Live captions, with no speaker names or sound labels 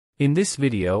In this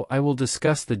video I will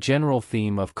discuss the general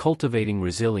theme of cultivating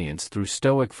resilience through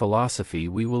Stoic philosophy.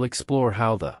 We will explore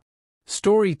how the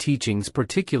story teachings,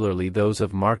 particularly those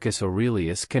of Marcus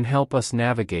Aurelius, can help us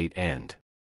navigate and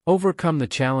overcome the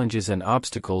challenges and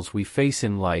obstacles we face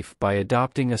in life by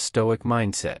adopting a Stoic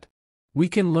mindset. We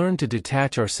can learn to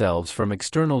detach ourselves from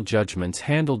external judgments,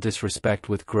 handle disrespect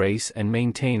with grace, and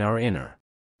maintain our inner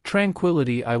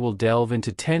tranquility. I will delve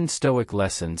into 10 Stoic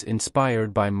lessons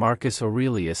inspired by Marcus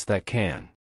Aurelius that can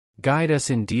guide us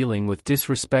in dealing with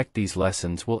disrespect. These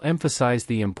lessons will emphasize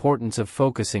the importance of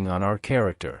focusing on our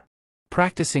character,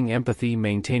 practicing empathy,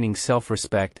 maintaining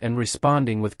self-respect, and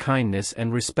responding with kindness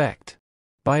and respect.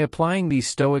 By applying these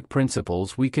Stoic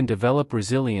principles, we can develop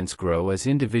resilience, grow as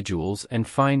individuals, and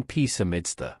find peace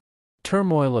amidst the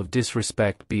turmoil of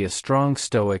disrespect. Be a strong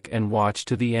Stoic and watch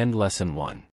to the end. Lesson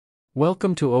 1.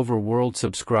 Welcome to Overworld.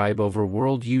 Subscribe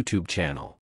Overworld YouTube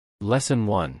channel. Lesson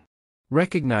 1.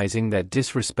 Recognizing that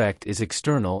disrespect is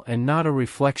external and not a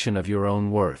reflection of your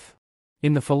own worth.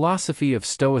 In the philosophy of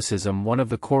Stoicism, one of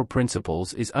the core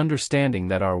principles is understanding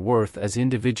that our worth as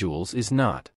individuals is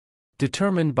not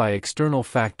determined by external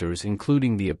factors,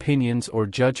 including the opinions or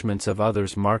judgments of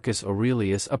others. Marcus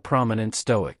Aurelius, a prominent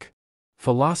Stoic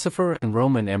philosopher and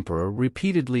Roman emperor,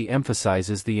 repeatedly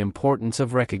emphasizes the importance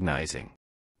of recognizing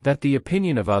that the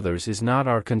opinion of others is not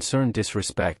our concern.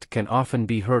 Disrespect can often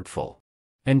be hurtful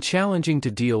and challenging to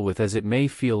deal with, as it may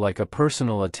feel like a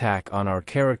personal attack on our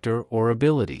character or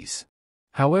abilities.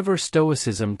 However,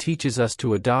 Stoicism teaches us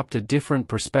to adopt a different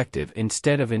perspective.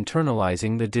 Instead of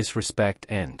internalizing the disrespect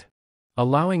and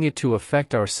allowing it to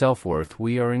affect our self-worth,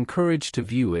 we are encouraged to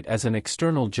view it as an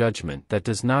external judgment that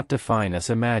does not define us.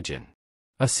 Imagine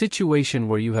a situation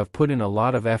where you have put in a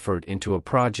lot of effort into a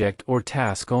project or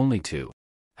task only to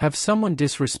have someone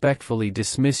disrespectfully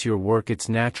dismiss your work. It's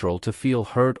natural to feel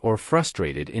hurt or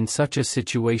frustrated in such a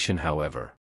situation.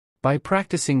 However, by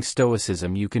practicing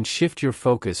Stoicism, you can shift your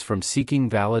focus from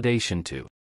seeking validation to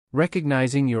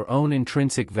recognizing your own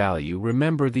intrinsic value.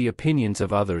 Remember, the opinions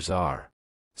of others are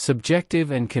subjective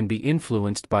and can be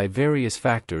influenced by various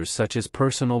factors such as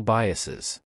personal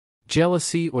biases,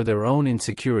 jealousy, or their own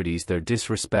insecurities. Their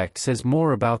disrespect says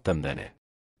more about them than it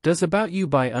does about you.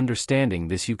 By understanding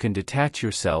this, you can detach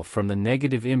yourself from the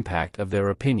negative impact of their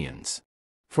opinions.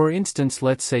 For instance,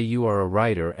 let's say you are a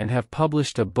writer and have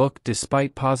published a book.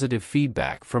 Despite positive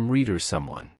feedback from readers,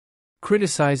 someone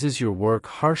criticizes your work,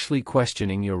 harshly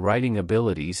questioning your writing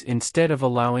abilities. Instead of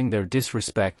allowing their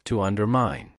disrespect to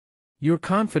undermine your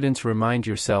confidence, remind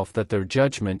yourself that their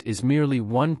judgment is merely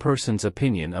one person's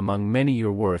opinion among many.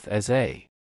 Your worth as a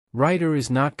writer is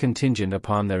not contingent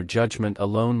upon their judgment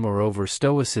alone. Moreover,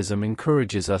 Stoicism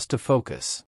encourages us to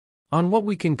focus on what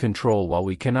we can control while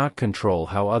we cannot control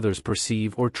how others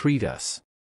perceive or treat us.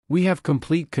 We have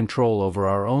complete control over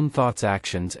our own thoughts,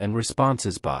 actions, and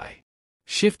responses. By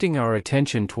shifting our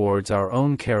attention towards our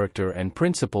own character and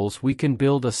principles, we can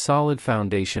build a solid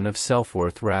foundation of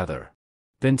self-worth rather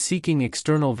than seeking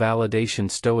external validation.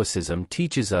 Stoicism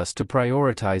teaches us to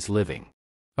prioritize living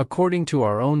according to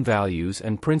our own values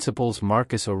and principles.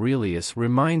 Marcus Aurelius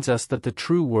reminds us that the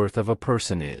true worth of a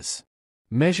person is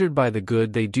measured by the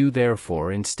good they do.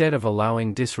 Therefore, instead of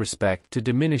allowing disrespect to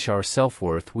diminish our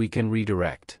self-worth, we can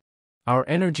redirect our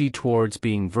energy towards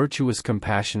being virtuous,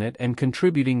 compassionate, and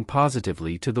contributing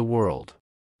positively to the world.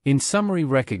 In summary,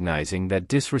 recognizing that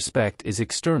disrespect is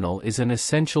external is an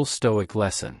essential Stoic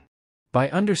lesson. By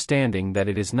understanding that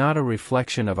it is not a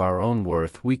reflection of our own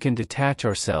worth, we can detach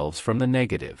ourselves from the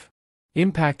negative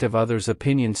impact of others'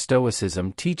 opinions.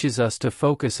 Stoicism teaches us to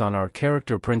focus on our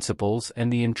character, principles,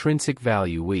 and the intrinsic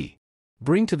value we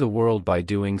bring to the world. By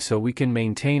doing so, we can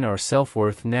maintain our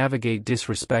self-worth, navigate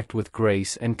disrespect with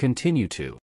grace, and continue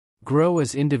to grow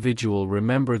as individual.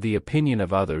 Remember, the opinion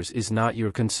of others is not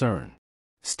your concern.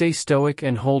 Stay Stoic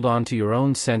and hold on to your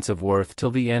own sense of worth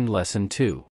till the end. Lesson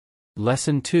 2.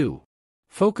 Lesson 2.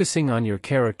 Focusing on your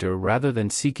character rather than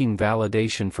seeking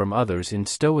validation from others. In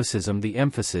Stoicism, the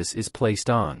emphasis is placed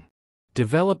on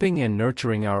developing and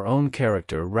nurturing our own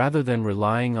character rather than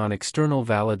relying on external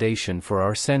validation for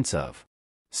our sense of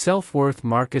self-worth.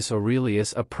 Marcus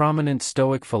Aurelius, a prominent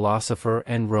Stoic philosopher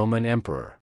and Roman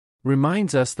emperor,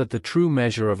 reminds us that the true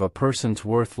measure of a person's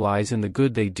worth lies in the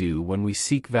good they do. When we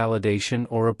seek validation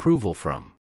or approval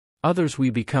from others, we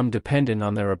become dependent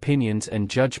on their opinions and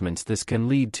judgments. This can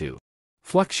lead to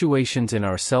fluctuations in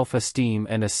our self-esteem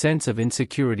and a sense of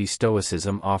insecurity.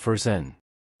 Stoicism offers an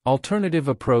alternative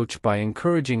approach by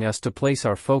encouraging us to place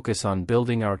our focus on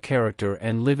building our character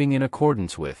and living in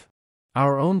accordance with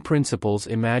our own principles.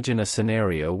 Imagine a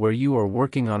scenario where you are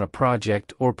working on a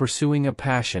project or pursuing a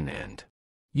passion and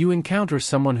You encounter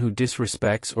someone who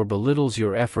disrespects or belittles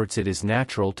your efforts, it is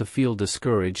natural to feel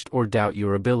discouraged or doubt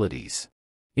your abilities.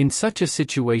 In such a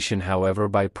situation, however,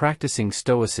 by practicing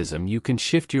Stoicism, you can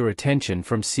shift your attention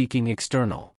from seeking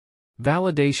external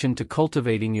validation to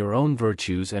cultivating your own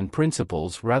virtues and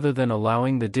principles rather than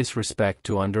allowing the disrespect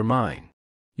to undermine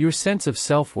your sense of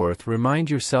self-worth. Remind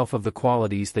yourself of the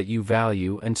qualities that you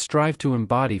value and strive to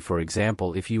embody. For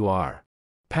example, if you are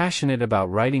passionate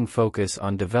about writing, focus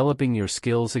on developing your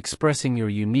skills, expressing your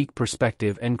unique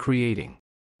perspective, and creating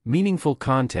meaningful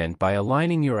content by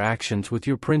aligning your actions with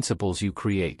your principles. You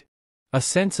create a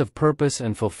sense of purpose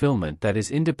and fulfillment that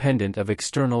is independent of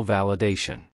external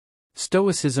validation.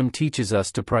 Stoicism teaches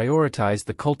us to prioritize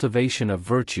the cultivation of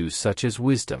virtues such as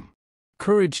wisdom,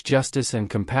 courage, justice, and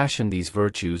compassion. These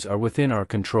virtues are within our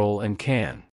control and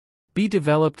can be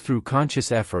developed through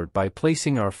conscious effort. By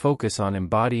placing our focus on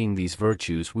embodying these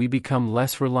virtues, we become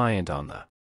less reliant on the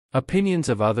opinions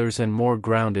of others and more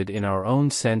grounded in our own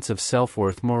sense of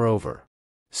self-worth. Moreover,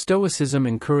 Stoicism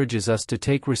encourages us to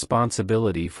take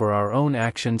responsibility for our own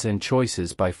actions and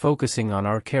choices. By focusing on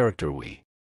our character, we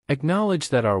acknowledge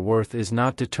that our worth is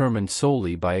not determined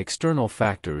solely by external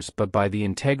factors but by the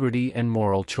integrity and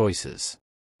moral choices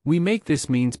we make. This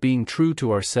means being true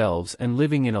to ourselves and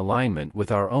living in alignment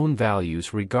with our own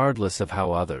values regardless of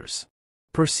how others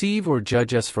perceive or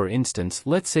judge us. For instance,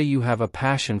 let's say you have a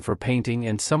passion for painting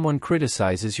and someone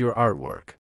criticizes your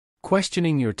artwork.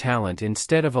 Questioning your talent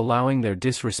instead of allowing their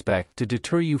disrespect to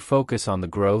deter you, focus on the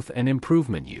growth and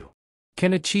improvement you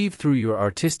can achieve through your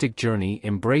artistic journey.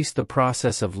 Embrace the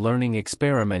process of learning,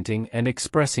 experimenting, and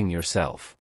expressing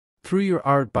yourself through your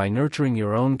art. By nurturing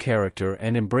your own character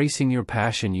and embracing your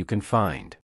passion, you can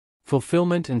find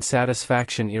fulfillment and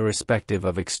satisfaction irrespective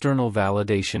of external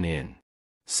validation. In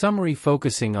summary,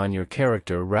 focusing on your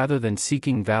character rather than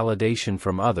seeking validation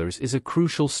from others is a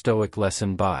crucial Stoic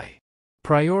lesson. By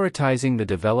prioritizing the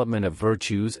development of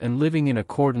virtues and living in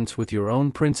accordance with your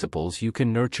own principles, you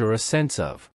can nurture a sense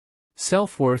of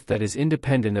self-worth that is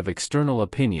independent of external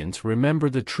opinions. Remember,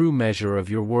 the true measure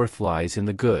of your worth lies in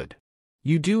the good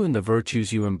you do and the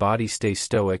virtues you embody. Stay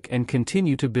stoic and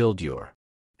continue to build your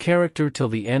character till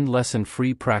the end. Lesson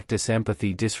 3. Practice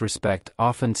empathy. Disrespect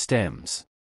often stems.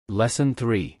 Lesson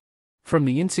 3. From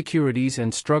the insecurities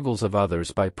and struggles of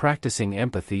others. By practicing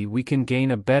empathy, we can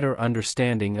gain a better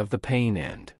understanding of the pain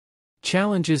and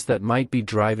challenges that might be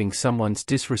driving someone's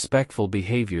disrespectful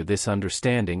behavior. This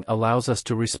understanding allows us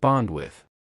to respond with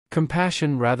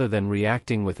compassion rather than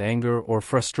reacting with anger or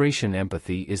frustration.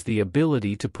 Empathy is the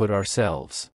ability to put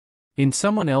ourselves in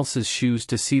someone else's shoes,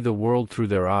 to see the world through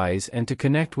their eyes, and to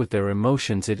connect with their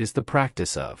emotions. It is the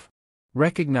practice of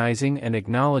recognizing and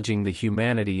acknowledging the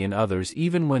humanity in others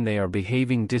even when they are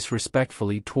behaving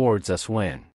disrespectfully towards us.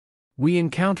 When we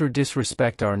encounter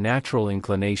disrespect, our natural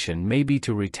inclination may be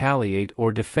to retaliate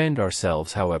or defend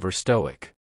ourselves. However,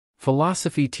 Stoic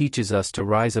philosophy teaches us to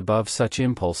rise above such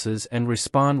impulses and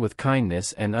respond with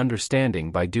kindness and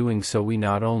understanding. By doing so, we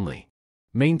not only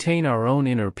maintain our own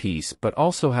inner peace but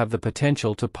also have the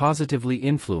potential to positively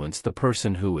influence the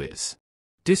person who is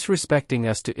disrespecting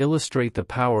us. To illustrate the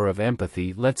power of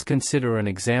empathy, let's consider an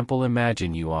example.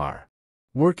 Imagine you are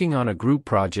working on a group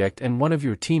project and one of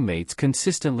your teammates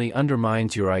consistently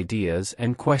undermines your ideas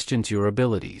and questions your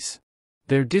abilities.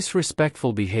 Their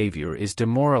disrespectful behavior is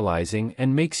demoralizing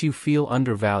and makes you feel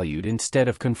undervalued. Instead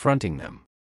of confronting them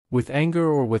with anger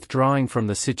or withdrawing from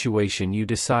the situation, you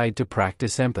decide to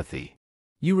practice empathy.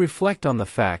 You reflect on the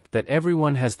fact that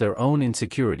everyone has their own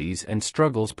insecurities and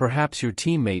struggles. Perhaps your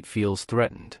teammate feels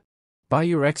threatened by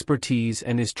your expertise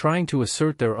and is trying to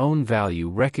assert their own value.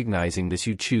 Recognizing this,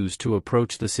 you choose to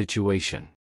approach the situation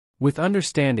with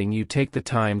understanding. You take the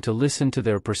time to listen to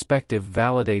their perspective,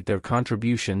 validate their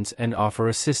contributions, and offer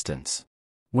assistance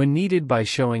when needed. By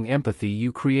showing empathy,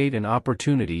 you create an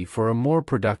opportunity for a more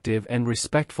productive and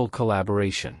respectful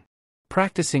collaboration.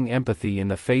 Practicing empathy in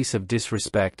the face of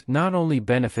disrespect not only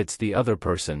benefits the other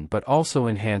person but also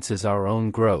enhances our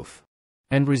own growth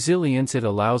and resilience. It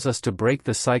allows us to break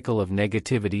the cycle of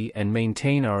negativity and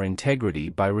maintain our integrity.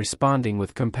 By responding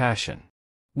with compassion,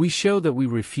 we show that we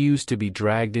refuse to be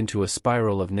dragged into a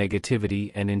spiral of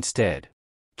negativity and instead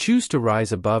choose to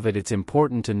rise above it. It's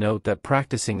important to note that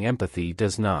practicing empathy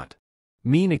does not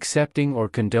mean accepting or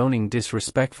condoning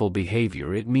disrespectful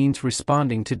behavior. It means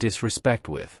responding to disrespect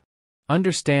with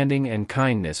understanding and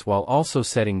kindness while also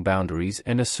setting boundaries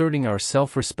and asserting our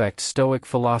self-respect. Stoic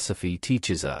philosophy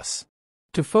teaches us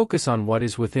to focus on what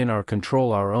is within our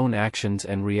control, our own actions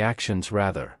and reactions,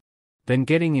 rather than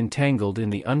getting entangled in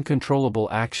the uncontrollable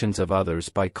actions of others.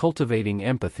 By cultivating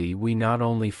empathy, we not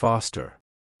only foster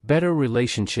better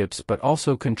relationships, but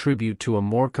also contribute to a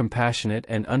more compassionate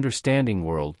and understanding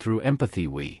world through empathy.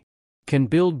 We can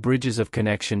build bridges of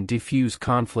connection, diffuse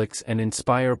conflicts, and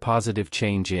inspire positive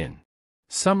change. In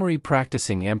summary,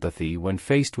 practicing empathy when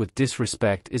faced with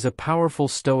disrespect is a powerful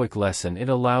Stoic lesson. It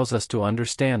allows us to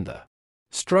understand the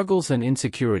struggles and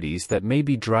insecurities that may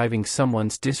be driving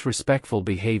someone's disrespectful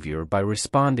behavior. By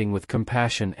responding with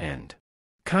compassion and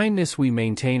kindness, we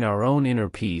maintain our own inner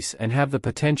peace and have the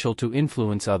potential to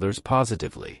influence others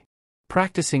positively.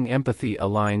 Practicing empathy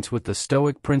aligns with the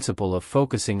Stoic principle of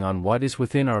focusing on what is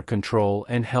within our control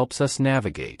and helps us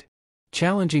navigate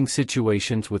challenging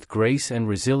situations with grace and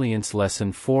resilience.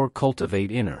 Lesson 4: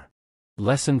 Cultivate inner.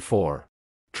 Lesson 4: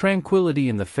 Tranquility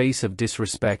in the face of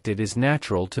disrespect. It is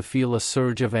natural to feel a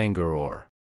surge of anger or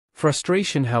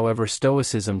frustration. However,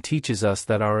 Stoicism teaches us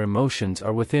that our emotions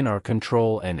are within our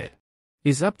control and it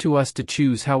is up to us to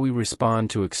choose how we respond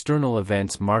to external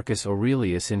events. Marcus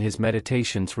Aurelius in his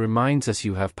Meditations reminds us,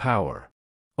 you have power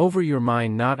over your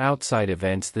mind, not outside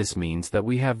events. This means that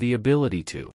we have the ability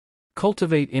to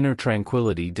cultivate inner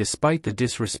tranquility despite the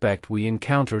disrespect we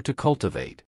encounter. To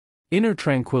cultivate inner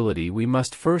tranquility, we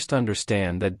must first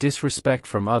understand that disrespect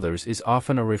from others is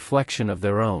often a reflection of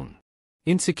their own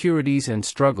insecurities and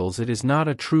struggles. It is not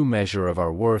a true measure of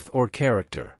our worth or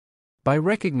character. By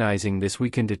recognizing this, we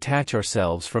can detach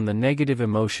ourselves from the negative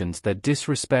emotions that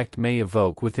disrespect may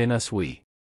evoke within us. We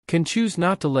can choose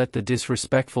not to let the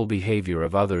disrespectful behavior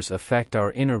of others affect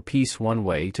our inner peace. One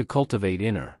way to cultivate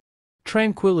inner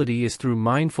tranquility is through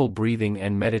mindful breathing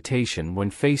and meditation.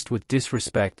 When faced with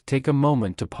disrespect, take a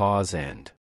moment to pause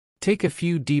and take a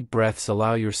few deep breaths.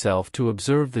 Allow yourself to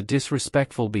observe the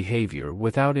disrespectful behavior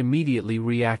without immediately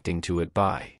reacting to it.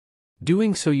 By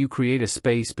doing so, you create a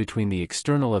space between the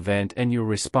external event and your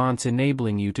response,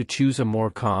 enabling you to choose a more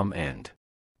calm and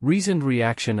reasoned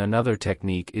reaction. Another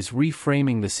technique is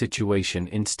reframing the situation.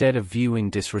 Instead of viewing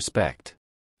disrespect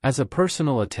as a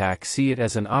personal attack, see it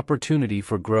as an opportunity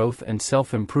for growth and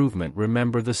self-improvement.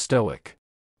 Remember the Stoic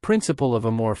principle of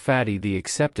amor fati, the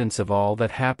acceptance of all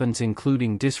that happens,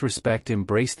 including disrespect.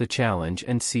 Embrace the challenge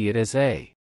and see it as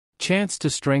a chance to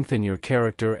strengthen your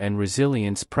character and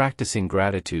resilience. Practicing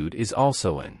gratitude is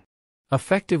also an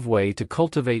effective way to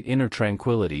cultivate inner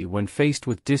tranquility. When faced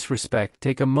with disrespect,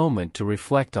 take a moment to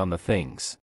reflect on the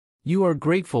things you are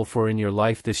grateful for in your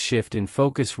life. This shift in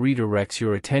focus redirects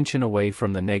your attention away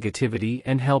from the negativity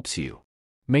and helps you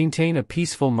maintain a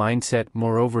peaceful mindset.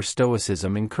 Moreover,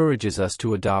 Stoicism encourages us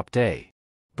to adopt a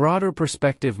broader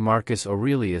perspective. Marcus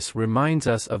Aurelius reminds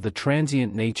us of the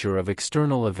transient nature of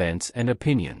external events and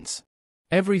opinions.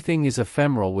 Everything is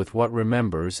ephemeral with what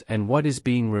remembers and what is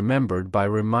being remembered. By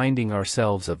reminding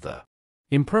ourselves of the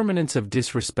impermanence of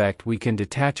disrespect, we can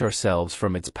detach ourselves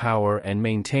from its power and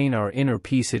maintain our inner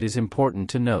peace. It is important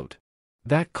to note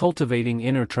that cultivating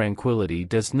inner tranquility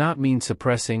does not mean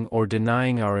suppressing or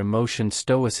denying our emotions.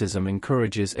 Stoicism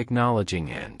encourages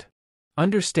acknowledging and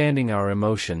understanding our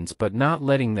emotions but not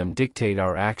letting them dictate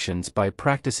our actions. By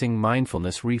practicing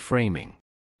mindfulness, reframing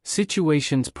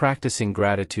situations, practicing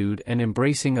gratitude, and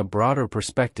embracing a broader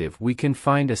perspective, we can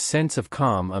find a sense of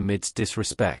calm amidst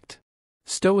disrespect.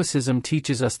 Stoicism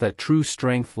teaches us that true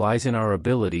strength lies in our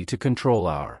ability to control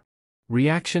our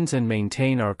reactions and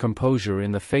maintain our composure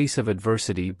in the face of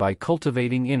adversity. By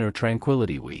cultivating inner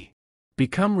tranquility, we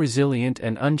become resilient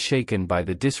and unshaken by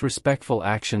the disrespectful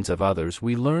actions of others.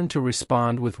 We learn to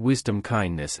respond with wisdom,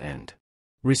 kindness, and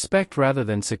respect rather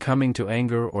than succumbing to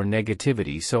anger or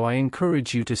negativity. So I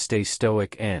encourage you to stay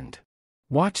stoic and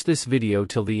watch this video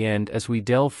till the end as we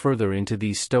delve further into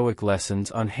these Stoic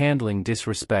lessons on handling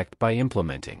disrespect. By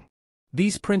implementing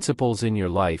these principles in your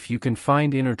life, you can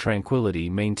find inner tranquility,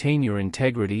 maintain your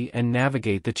integrity, and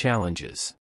navigate the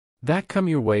challenges that come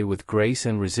your way with grace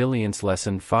and resilience.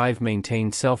 Lesson 5: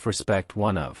 Maintain self-respect.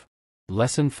 One of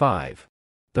Lesson 5.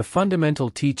 The fundamental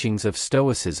teachings of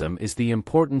Stoicism is the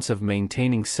importance of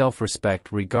maintaining self-respect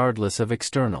regardless of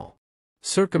external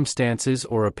circumstances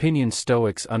or opinions.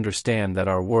 Stoics understand that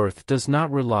our worth does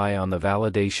not rely on the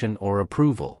validation or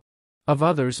approval of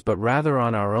others, but rather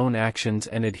on our own actions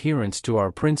and adherence to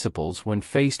our principles. When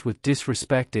faced with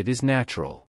disrespect, it is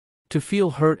natural to feel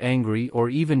hurt, angry, or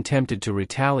even tempted to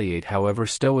retaliate. However,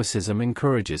 Stoicism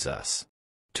encourages us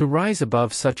to rise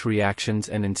above such reactions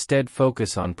and instead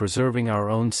focus on preserving our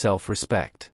own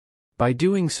self-respect. By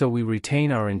doing so, we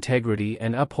retain our integrity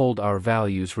and uphold our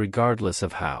values regardless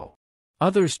of how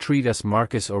others treat us.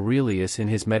 Marcus Aurelius in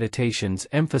his Meditations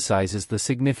emphasizes the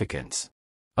significance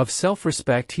of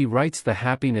self-respect. He writes, "The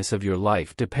happiness of your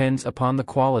life depends upon the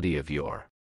quality of your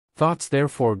thoughts.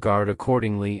 Therefore guard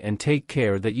accordingly and take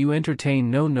care that you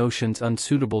entertain no notions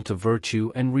unsuitable to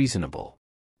virtue and reasonable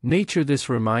Nature. This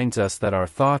reminds us that our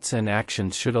thoughts and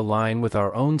actions should align with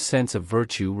our own sense of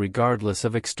virtue regardless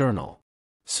of external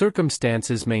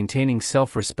circumstances. Maintaining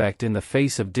self-respect in the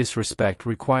face of disrespect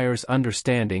requires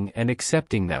understanding and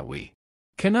accepting that we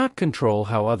cannot control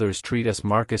how others treat us.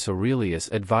 Marcus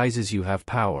Aurelius advises you have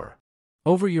power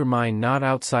over your mind, not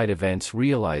outside events.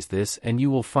 Realize this and you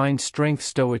will find strength.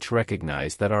 Stoics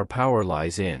recognize that our power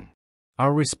lies in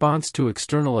our response to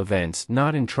external events,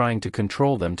 not in trying to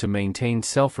control them. To maintain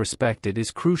self-respect, it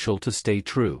is crucial to stay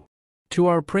true to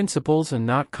our principles and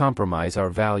not compromise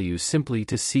our values simply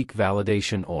to seek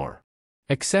validation or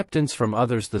acceptance from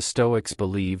others. The Stoics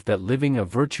believe that living a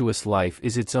virtuous life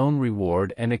is its own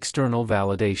reward and external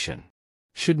validation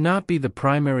should not be the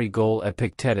primary goal.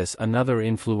 Epictetus, another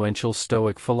influential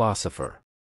Stoic philosopher,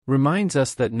 reminds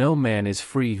us that no man is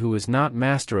free who is not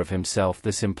master of himself.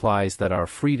 This implies that our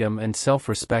freedom and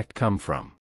self-respect come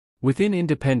from within,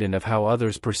 independent of how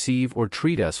others perceive or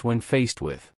treat us. When faced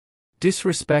with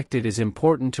disrespect, it is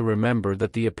important to remember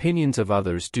that the opinions of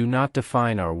others do not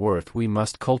define our worth. We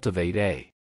must cultivate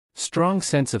a strong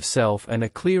sense of self and a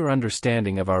clear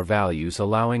understanding of our values,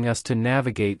 allowing us to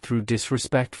navigate through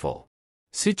disrespectful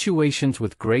situations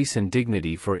with grace and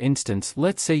dignity. For instance,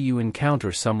 let's say you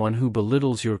encounter someone who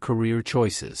belittles your career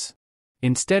choices.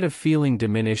 Instead of feeling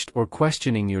diminished or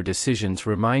questioning your decisions,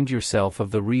 remind yourself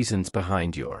of the reasons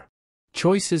behind your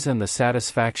choices and the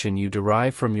satisfaction you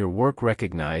derive from your work.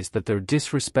 Recognize that their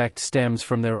disrespect stems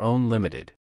from their own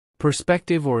limited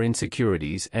perspective or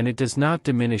insecurities, and it does not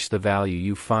diminish the value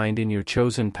you find in your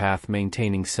chosen path.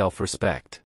 Maintaining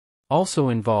self-respect also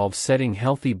involves setting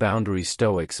healthy boundaries.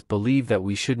 Stoics believe that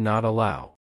we should not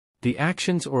allow the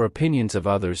actions or opinions of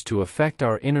others to affect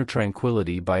our inner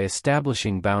tranquility. By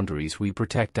establishing boundaries, we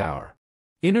protect our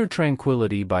inner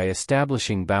tranquility. By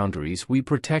establishing boundaries, we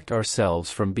protect ourselves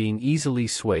from being easily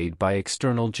swayed by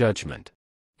external judgment.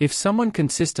 If someone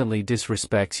consistently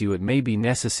disrespects you, it may be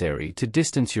necessary to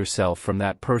distance yourself from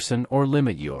that person or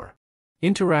limit your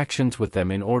interactions with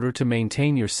them in order to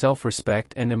maintain your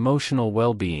self-respect and emotional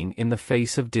well-being in the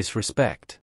face of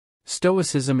disrespect.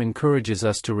 Stoicism encourages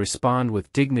us to respond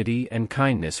with dignity and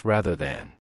kindness rather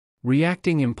than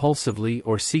reacting impulsively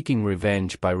or seeking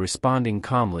revenge. By responding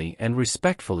calmly and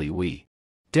respectfully, we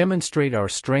demonstrate our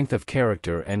strength of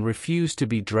character and refuse to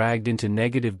be dragged into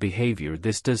negative behavior.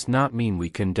 This does not mean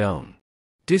we condone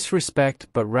disrespect,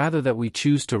 but rather that we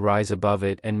choose to rise above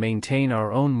it and maintain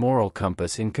our own moral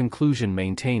compass. In conclusion,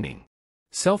 maintaining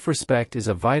self-respect is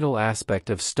a vital aspect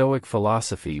of Stoic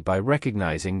philosophy. By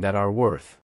recognizing that our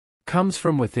worth comes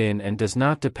from within and does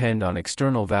not depend on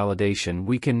external validation,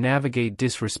 we can navigate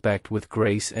disrespect with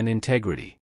grace and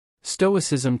integrity.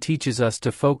 Stoicism teaches us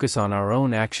to focus on our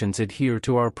own actions, adhere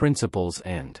to our principles,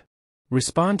 and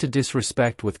respond to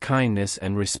disrespect with kindness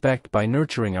and respect. By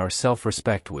nurturing our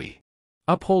self-respect, we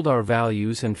uphold our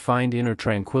values and find inner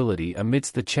tranquility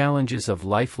amidst the challenges of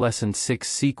life. Lesson 6.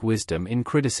 Seek wisdom in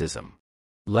criticism.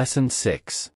 Lesson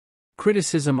 6.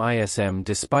 Criticism ISM,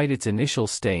 despite its initial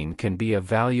stain, can be a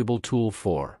valuable tool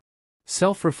for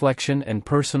self-reflection and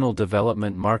personal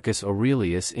development. Marcus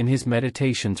Aurelius in his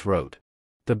Meditations wrote,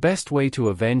 "The best way to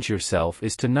avenge yourself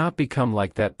is to not become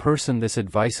like that person." This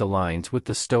advice aligns with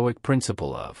the Stoic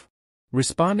principle of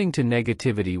responding to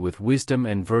negativity with wisdom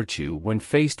and virtue. When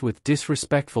faced with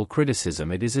disrespectful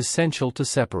criticism, it is essential to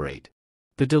separate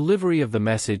the delivery of the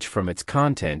message from its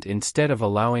content. Instead of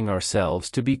allowing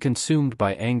ourselves to be consumed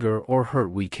by anger or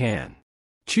hurt, we can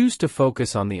choose to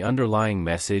focus on the underlying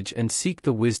message and seek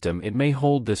the wisdom it may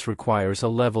hold. This requires a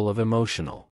level of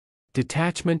emotional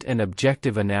detachment and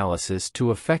objective analysis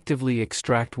to effectively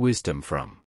extract wisdom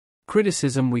from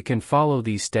criticism. We can follow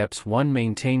these steps. 1.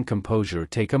 Maintain composure.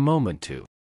 Take a moment to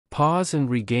pause and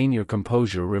regain your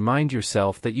composure. Remind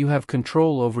yourself that you have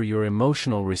control over your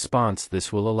emotional response.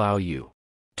 This will allow you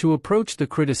to approach the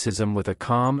criticism with a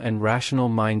calm and rational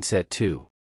mindset. 2.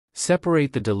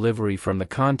 Separate the delivery from the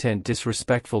content.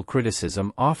 Disrespectful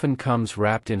criticism often comes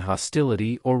wrapped in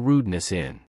hostility or rudeness.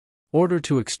 In order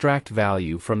to extract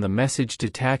value from the message,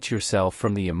 detach yourself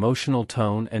from the emotional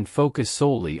tone and focus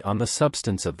solely on the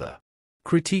substance of the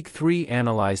critique. 3.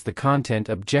 Analyze the content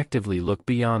objectively. Look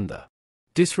beyond the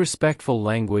disrespectful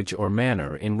language or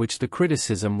manner in which the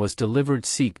criticism was delivered.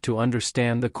 Seek to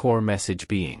understand the core message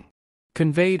being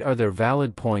conveyed. Are there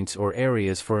valid points or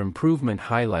areas for improvement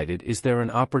highlighted? Is there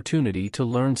an opportunity to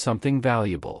learn something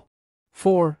valuable?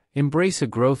 4. Embrace a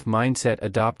growth mindset.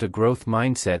 Adopt a growth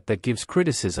mindset that gives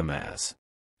criticism as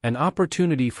an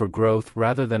opportunity for growth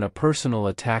rather than a personal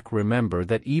attack. Remember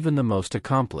that even the most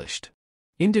accomplished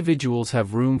individuals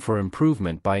have room for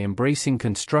improvement. By embracing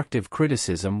constructive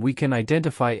criticism, we can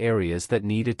identify areas that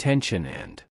need attention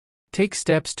and Take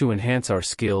steps to enhance our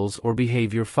skills or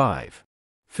behavior. 5.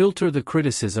 Filter the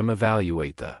criticism.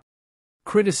 Evaluate the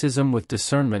criticism with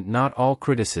discernment. Not all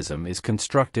criticism is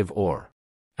constructive or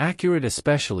accurate,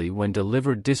 especially when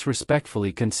delivered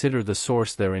disrespectfully. Consider the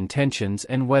source, their intentions,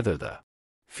 and whether the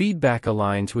feedback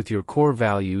aligns with your core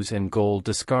values and goal.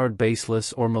 Discard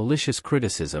baseless or malicious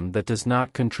criticism that does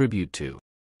not contribute to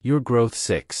your growth.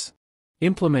 6.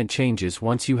 Implement changes.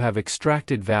 Once you have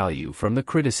extracted value from the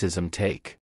criticism,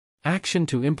 take action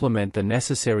to implement the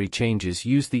necessary changes.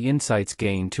 Use the insights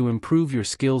gained to improve your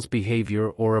skills, behavior,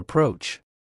 or approach.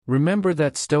 Remember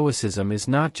that Stoicism is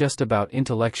not just about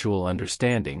intellectual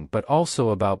understanding but also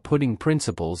about putting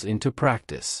principles into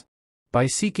practice. By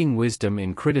seeking wisdom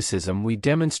in criticism, we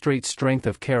demonstrate strength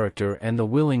of character and the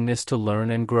willingness to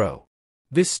learn and grow.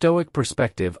 This Stoic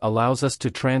perspective allows us to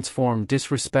transform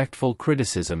disrespectful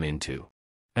criticism into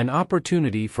an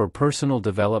opportunity for personal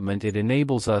development. It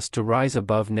enables us to rise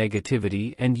above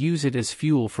negativity and use it as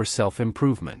fuel for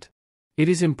self-improvement. It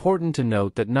is important to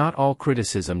note that not all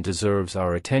criticism deserves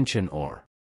our attention or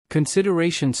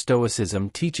consideration. Stoicism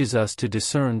teaches us to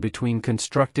discern between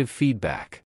constructive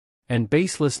feedback and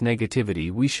baseless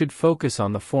negativity. We should focus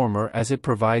on the former as it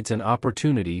provides an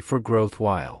opportunity for growth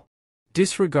while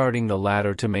disregarding the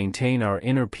latter to maintain our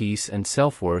inner peace and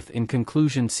self-worth. In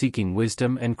conclusion, seeking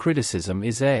wisdom and criticism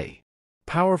is a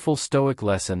powerful Stoic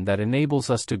lesson that enables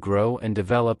us to grow and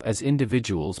develop as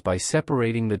individuals by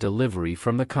separating the delivery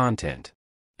from the content,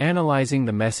 analyzing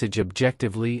the message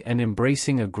objectively, and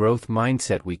embracing a growth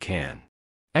mindset. We can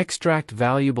extract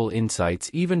valuable insights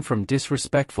even from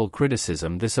disrespectful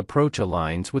criticism. This approach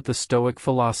aligns with the Stoic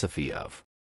philosophy of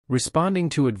responding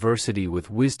to adversity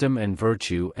with wisdom and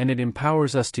virtue, and it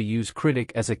empowers us to use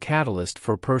critique as a catalyst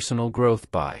for personal growth.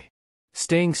 By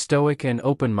staying stoic and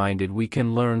open-minded, we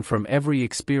can learn from every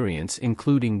experience,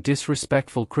 including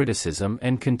disrespectful criticism,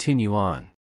 and continue on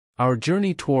our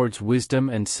journey towards wisdom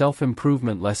and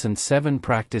self-improvement. Lesson 7.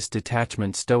 Practice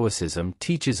detachment. Stoicism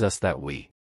teaches us that we,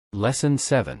 Lesson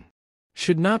 7,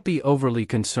 should not be overly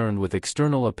concerned with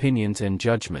external opinions and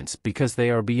judgments because they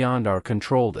are beyond our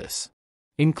control. This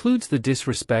includes the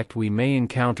disrespect we may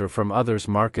encounter from others.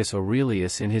 Marcus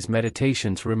Aurelius in his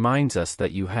Meditations reminds us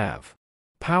that you have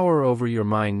power over your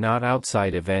mind, not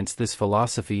outside events. This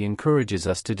philosophy encourages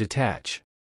us to detach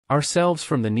ourselves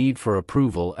from the need for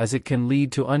approval, as it can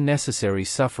lead to unnecessary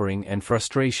suffering and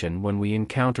frustration when we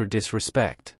encounter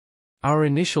disrespect. Our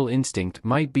initial instinct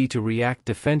might be to react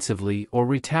defensively or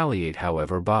retaliate.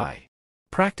 However, by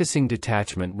practicing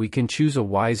detachment, we can choose a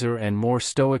wiser and more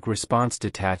stoic response.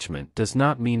 Detachment does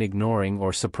not mean ignoring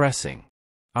or suppressing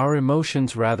our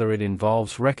emotions, rather, it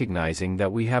involves recognizing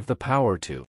that we have the power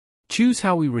to choose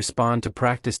how we respond. To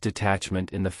practice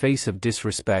detachment in the face of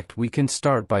disrespect, we can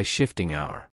start by shifting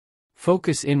our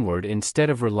focus inward. Instead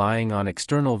of relying on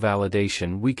external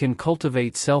validation, we can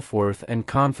cultivate self-worth and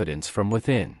confidence from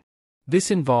within.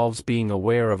 This involves being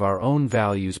aware of our own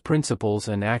values, principles,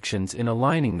 and actions in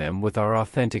aligning them with our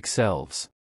authentic selves.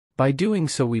 By doing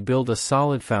so, we build a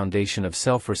solid foundation of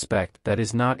self-respect that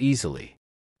is not easily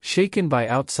shaken by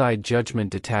outside judgment.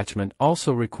 Detachment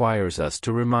also requires us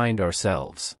to remind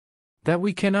ourselves that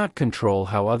we cannot control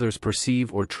how others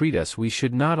perceive or treat us. We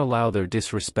should not allow their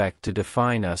disrespect to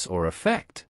define us or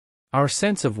affect our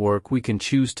sense of worth. We can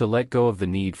choose to let go of the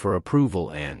need for approval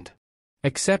and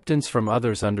acceptance from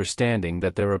others, understanding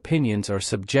that their opinions are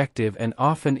subjective and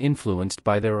often influenced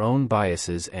by their own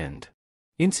biases and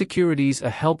insecurities. A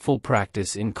helpful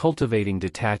practice in cultivating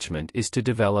detachment is to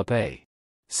develop a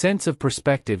sense of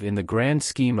perspective. In the grand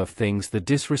scheme of things, the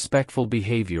disrespectful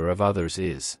behavior of others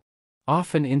is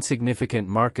often insignificant.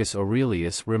 Marcus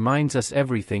Aurelius reminds us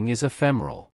everything is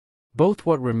ephemeral, both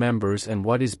what remembers and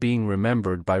what is being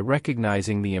remembered. By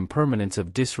recognizing the impermanence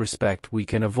of disrespect, we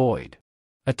can avoid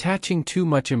attaching too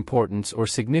much importance or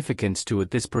significance to it.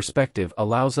 This perspective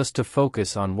allows us to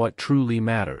focus on what truly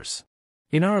matters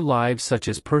in our lives, such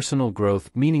as personal growth,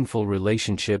 meaningful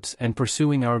relationships, and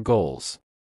pursuing our goals.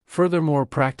 Furthermore,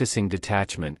 practicing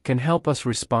detachment can help us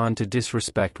respond to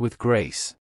disrespect with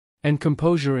grace and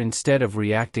composure. Instead of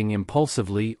reacting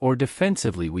impulsively or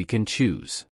defensively, we can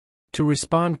choose to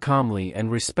respond calmly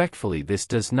and respectfully. This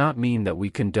does not mean that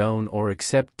we condone or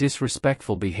accept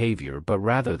disrespectful behavior, but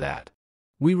rather that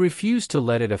we refuse to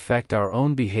let it affect our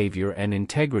own behavior and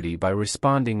integrity. By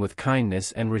responding with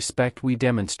kindness and respect, we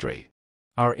demonstrate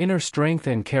our inner strength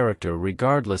and character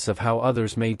regardless of how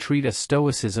others may treat us.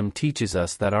 Stoicism teaches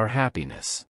us that our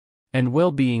happiness and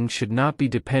well-being should not be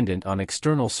dependent on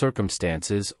external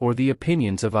circumstances or the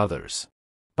opinions of others.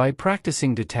 By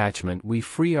practicing detachment, we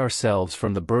free ourselves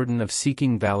from the burden of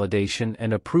seeking validation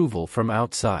and approval from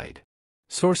outside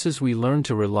Sources: we learn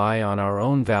to rely on our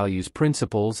own values,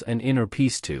 principles, and inner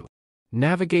peace to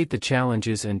navigate the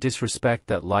challenges and disrespect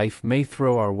that life may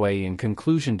throw our way. In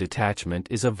conclusion, detachment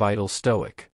is a vital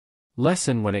Stoic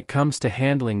lesson when it comes to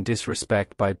handling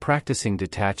disrespect. By practicing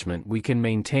detachment, we can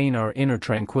maintain our inner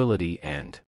tranquility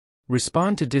and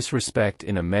respond to disrespect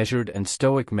in a measured and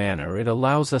Stoic manner. It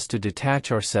allows us to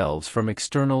detach ourselves from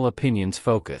external opinions,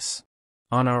 focus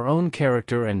on our own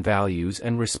character and values,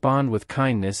 and respond with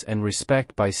kindness and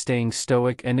respect. By staying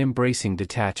Stoic and embracing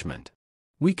detachment,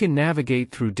 we can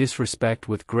navigate through disrespect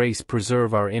with grace,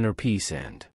 preserve our inner peace,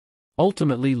 and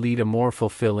ultimately lead a more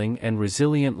fulfilling and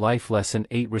resilient life. Lesson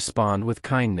 8: respond with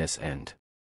kindness and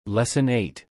Lesson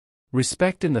 8: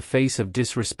 respect in the face of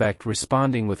disrespect.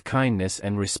 Responding with kindness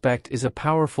and respect is a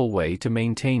powerful way to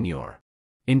maintain your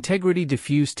integrity,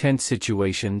 diffuse tense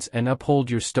situations, and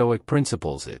uphold your Stoic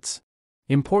principles. It's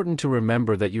important to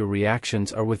remember that your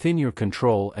reactions are within your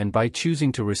control, and by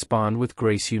choosing to respond with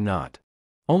grace, you not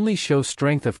only show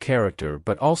strength of character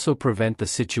but also prevent the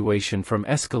situation from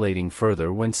escalating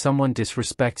further. When someone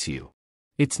disrespects you,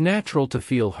 it's natural to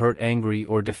feel hurt, angry,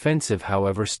 or defensive.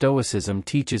 However, Stoicism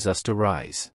teaches us to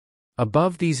rise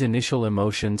above these initial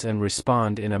emotions and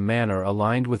respond in a manner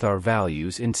aligned with our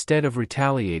values. Instead of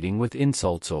retaliating with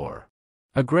insults or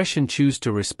aggression, choose to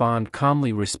respond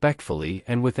calmly, respectfully,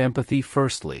 and with empathy.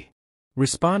 Firstly,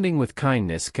 responding with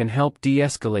kindness can help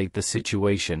de-escalate the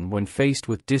situation when faced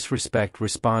with disrespect.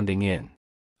 Responding in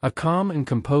a calm and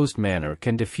composed manner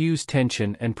can diffuse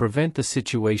tension and prevent the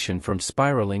situation from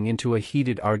spiraling into a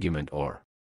heated argument or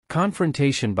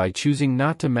confrontation. By choosing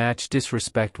not to match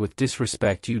disrespect with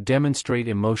disrespect, you demonstrate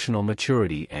emotional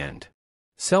maturity and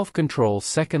self-control.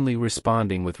 Secondly,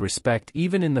 responding with respect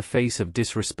even in the face of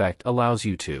disrespect allows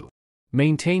you to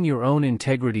maintain your own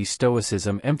integrity.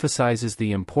 Stoicism emphasizes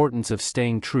the importance of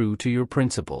staying true to your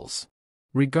principles,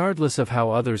 regardless of how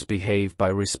others behave. By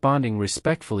responding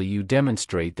respectfully, you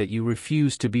demonstrate that you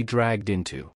refuse to be dragged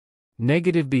into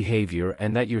negative behavior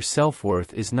and that your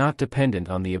self-worth is not dependent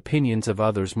on the opinions of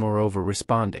others. Moreover,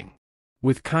 responding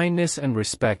with kindness and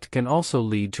respect can also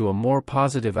lead to a more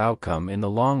positive outcome in the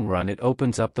long run. It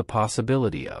opens up the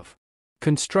possibility of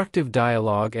constructive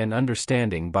dialogue and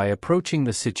understanding. By approaching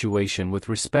the situation with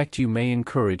respect, you may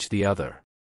encourage the other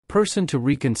person to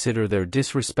reconsider their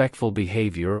disrespectful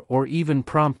behavior or even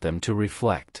prompt them to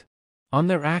reflect on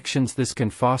their actions. This can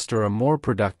foster a more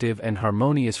productive and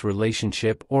harmonious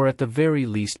relationship, or at the very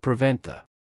least prevent the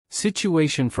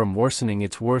situation from worsening.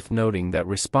 It's worth noting that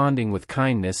responding with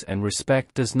kindness and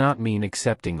respect does not mean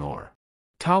accepting or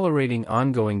tolerating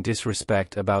ongoing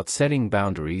disrespect. About setting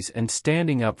boundaries and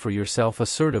standing up for yourself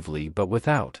assertively but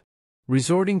without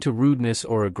resorting to rudeness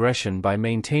or aggression. By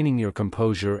maintaining your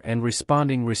composure and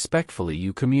responding respectfully,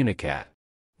 you communicate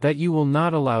that you will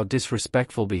not allow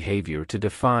disrespectful behavior to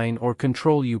define or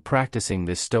control you. Practicing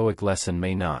this Stoic lesson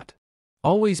may not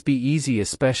always be easy,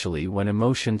 especially when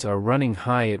emotions are running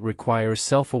high. It requires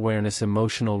self-awareness,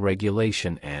 emotional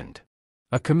regulation, and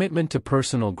a commitment to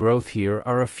personal growth. Here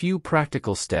are a few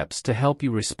practical steps to help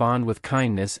you respond with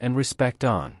kindness and respect.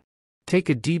 Take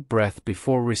a deep breath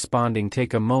before responding.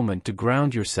 Take a moment to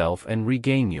ground yourself and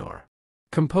regain your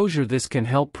composure. This can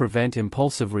help prevent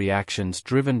impulsive reactions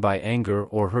driven by anger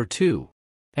or hurt. 2.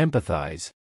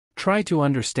 Empathize. Try to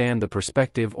understand the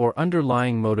perspective or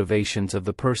underlying motivations of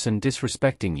the person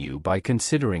disrespecting you. By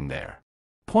considering their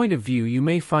point of view, you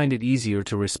may find it easier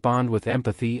to respond with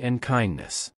empathy and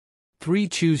kindness. 3.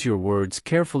 Choose your words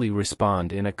carefully.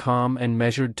 Respond in a calm and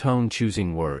measured tone,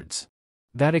 choosing words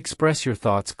that express your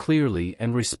thoughts clearly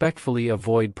and respectfully.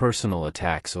 Avoid personal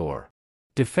attacks or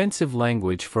defensive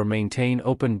language. Maintain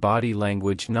open body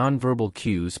language. Nonverbal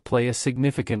cues play a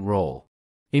significant role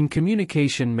in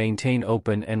communication. Maintain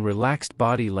open and relaxed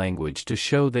body language to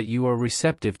show that you are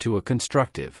receptive to a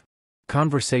constructive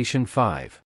conversation.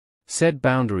 5. Set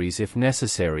boundaries if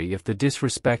necessary. If the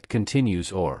disrespect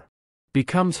continues or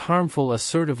becomes harmful,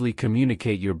 assertively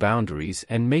communicate your boundaries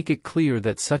and make it clear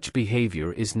that such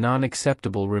behavior is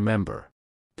non-acceptable. Remember,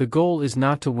 the goal is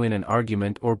not to win an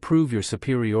argument or prove your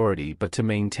superiority but to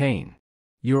maintain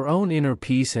your own inner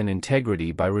peace and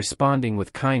integrity. By responding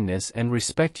with kindness and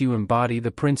respect, you embody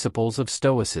the principles of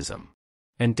Stoicism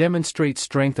and demonstrate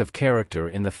strength of character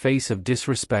in the face of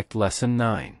disrespect. Lesson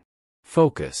 9.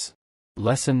 Focus.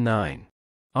 Lesson 9.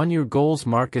 On your goals.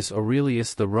 Marcus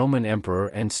Aurelius, the Roman emperor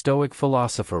and Stoic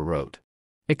philosopher, wrote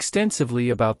extensively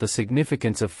about the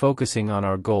significance of focusing on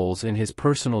our goals in his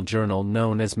personal journal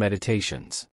known as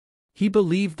Meditations. He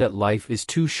believed that life is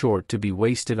too short to be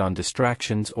wasted on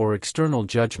distractions or external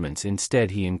judgments.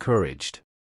 Instead, he encouraged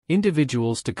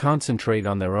individuals to concentrate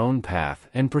on their own path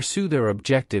and pursue their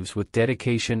objectives with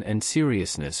dedication and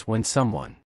seriousness. When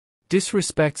someone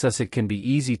disrespects us, it can be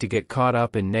easy to get caught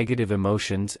up in negative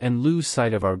emotions and lose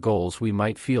sight of our goals. We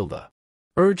might feel the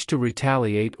urge to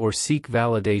retaliate or seek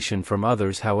validation from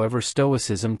others. However,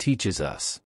 Stoicism teaches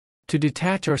us to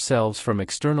detach ourselves from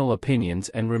external opinions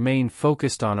and remain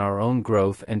focused on our own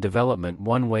growth and development.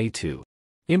 One way to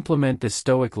implement this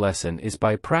Stoic lesson is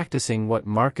by practicing what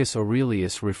Marcus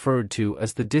Aurelius referred to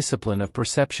as the discipline of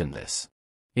perception. This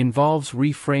involves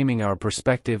reframing our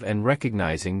perspective and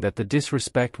recognizing that the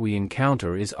disrespect we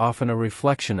encounter is often a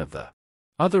reflection of the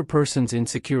other person's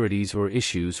insecurities or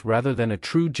issues rather than a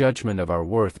true judgment of our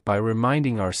worth. By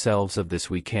reminding ourselves of this,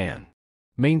 we can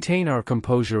maintain our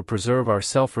composure, preserve our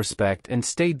self-respect, and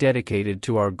stay dedicated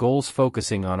to our goals.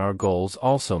 Focusing on our goals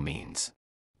also means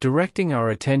directing our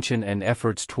attention and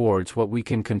efforts towards what we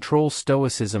can control.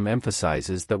 Stoicism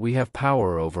emphasizes that we have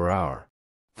power over our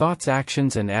thoughts,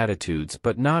 actions, and attitudes,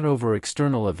 but not over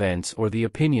external events or the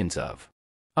opinions of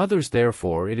others.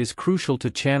 Therefore, it is crucial to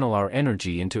channel our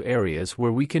energy into areas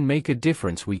where we can make a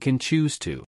difference. We can choose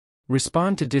to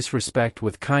respond to disrespect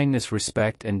with kindness,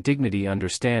 respect, and dignity,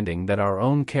 understanding that our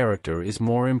own character is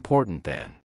more important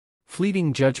than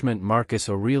fleeting judgment. Marcus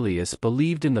Aurelius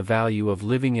believed in the value of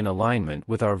living in alignment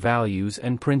with our values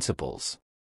and principles.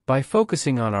 By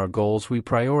focusing on our goals, we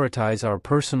prioritize our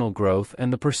personal growth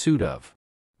and the pursuit of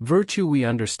virtue. We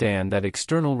understand that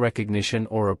external recognition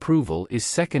or approval is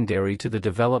secondary to the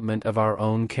development of our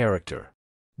own character.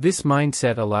 This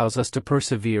mindset allows us to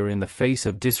persevere in the face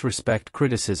of disrespect,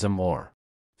 criticism, or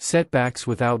setbacks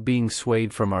without being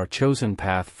swayed from our chosen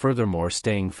path. Furthermore,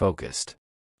 staying focused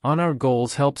on our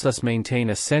goals helps us maintain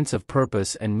a sense of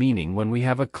purpose and meaning. When we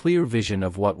have a clear vision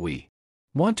of what we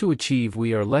want to achieve,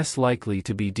 we are less likely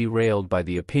to be derailed by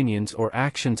the opinions or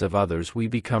actions of others. We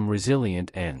become resilient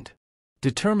and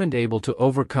determined, able to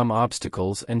overcome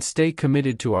obstacles and stay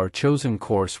committed to our chosen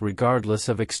course regardless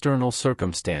of external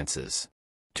circumstances.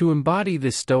 To embody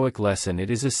this Stoic lesson, it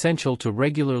is essential to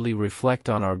regularly reflect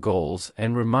on our goals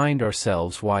and remind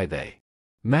ourselves why they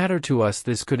matter to us.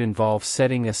 This could involve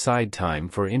setting aside time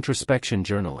for introspection,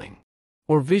 journaling,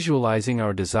 or visualizing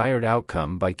our desired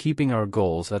outcome. By keeping our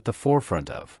goals at the forefront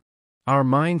of our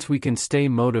minds, we can stay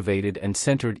motivated and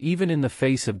centered even in the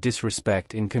face of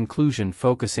disrespect. In conclusion,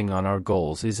 focusing on our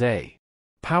goals is a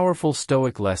powerful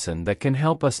Stoic lesson that can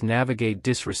help us navigate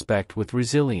disrespect with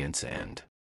resilience and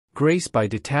grace. By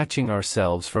detaching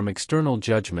ourselves from external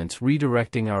judgments,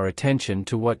 redirecting our attention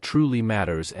to what truly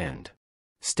matters, and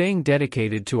staying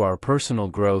dedicated to our personal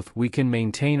growth, we can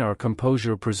maintain our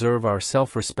composure, preserve our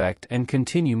self-respect, and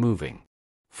continue moving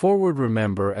forward.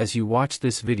 Remember, as you watch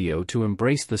this video, to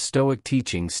embrace the Stoic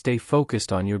teachings, stay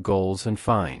focused on your goals, and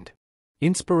find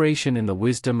inspiration in the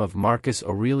wisdom of Marcus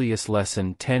Aurelius.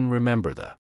 Lesson 10. Remember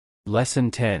the Lesson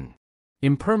 10.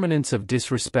 Impermanence of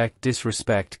disrespect.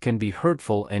 Disrespect can be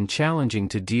hurtful and challenging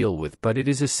to deal with, but it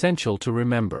is essential to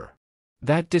remember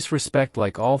that disrespect,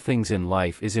 like all things in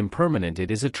life, is impermanent.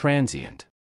 It is a transient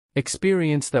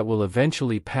experience that will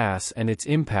eventually pass, and its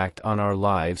impact on our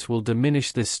lives will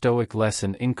diminish. This Stoic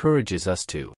lesson encourages us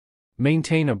to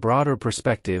maintain a broader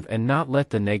perspective and not let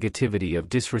the negativity of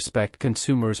disrespect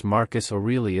consume us. Marcus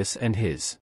Aurelius and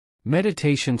his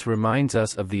Meditations reminds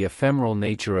us of the ephemeral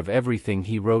nature of everything.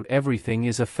 He wrote, "Everything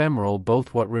is ephemeral,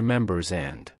 both what remembers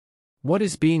and what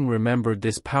is being remembered."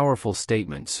 This powerful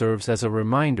statement serves as a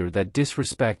reminder that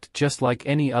disrespect, just like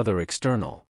any other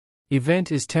external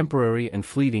event, is temporary and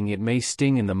fleeting. It may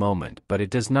sting in the moment, but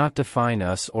it does not define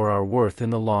us or our worth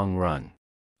in the long run.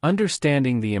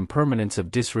 Understanding the impermanence of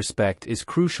disrespect is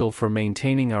crucial for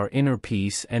maintaining our inner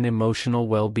peace and emotional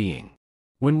well-being.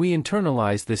 When we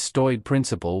internalize this Stoic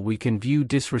principle, we can view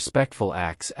disrespectful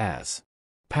acts as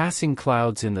passing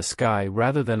clouds in the sky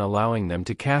rather than allowing them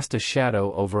to cast a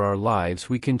shadow over our lives.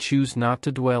 We can choose not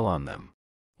to dwell on them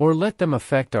or let them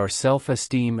affect our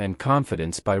self-esteem and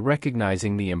confidence. By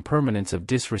recognizing the impermanence of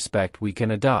disrespect, we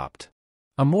can adopt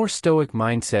a more Stoic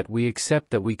mindset. We accept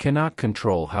that we cannot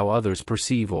control how others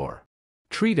perceive or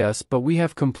treat us, but we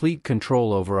have complete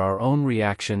control over our own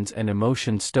reactions and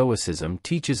emotions. Stoicism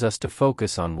teaches us to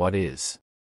focus on what is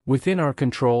within our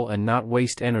control and not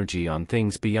waste energy on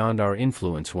things beyond our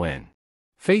influence. When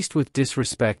faced with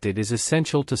disrespect, it is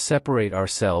essential to separate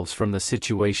ourselves from the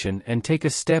situation and take a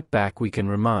step back. We can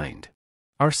remind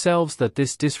ourselves that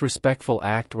this disrespectful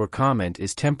act or comment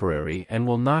is temporary and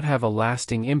will not have a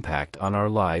lasting impact on our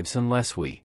lives unless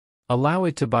we allow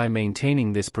it to. By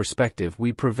maintaining this perspective,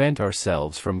 we prevent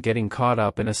ourselves from getting caught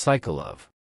up in a cycle of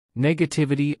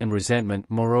negativity and resentment.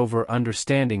 Moreover,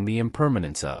 understanding the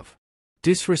impermanence of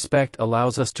Disrespect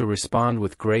allows us to respond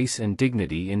with grace and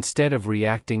dignity instead of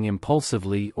reacting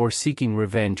impulsively or seeking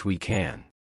revenge. We can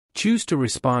choose to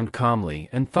respond calmly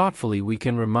and thoughtfully. We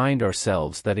can remind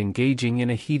ourselves that engaging in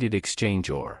a heated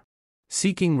exchange or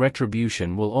seeking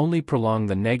retribution will only prolong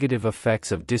the negative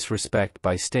effects of disrespect.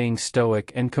 By staying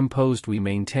stoic and composed, we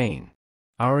maintain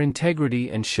our integrity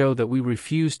and show that we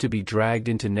refuse to be dragged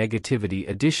into negativity.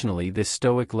 Additionally, this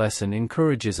stoic lesson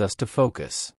encourages us to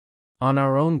focus on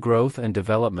our own growth and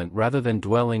development rather than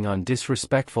dwelling on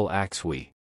disrespectful acts.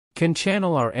 We can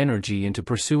channel our energy into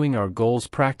pursuing our goals,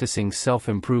 practicing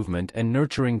self-improvement, and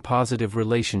nurturing positive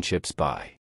relationships.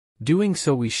 By doing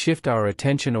so, we shift our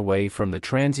attention away from the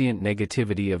transient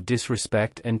negativity of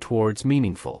disrespect and towards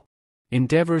meaningful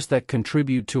endeavors that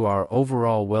contribute to our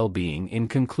overall well-being. In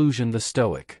conclusion, the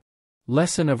Stoic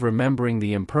lesson of remembering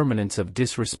the impermanence of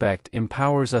disrespect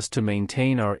empowers us to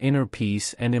maintain our inner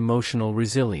peace and emotional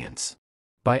resilience.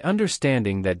 By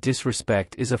understanding that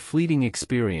disrespect is a fleeting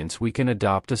experience, we can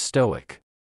adopt a stoic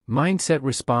mindset,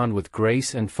 respond with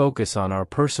grace, and focus on our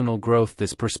personal growth.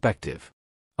 This perspective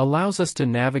allows us to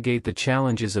navigate the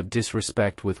challenges of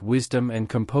disrespect with wisdom and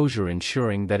composure,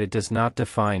 ensuring that it does not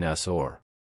define us or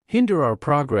hinder our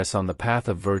progress on the path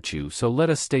of virtue. So let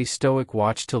us stay stoic,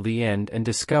 watch till the end, and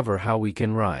discover how we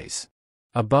can rise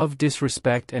above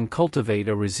disrespect and cultivate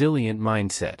a resilient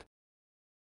mindset.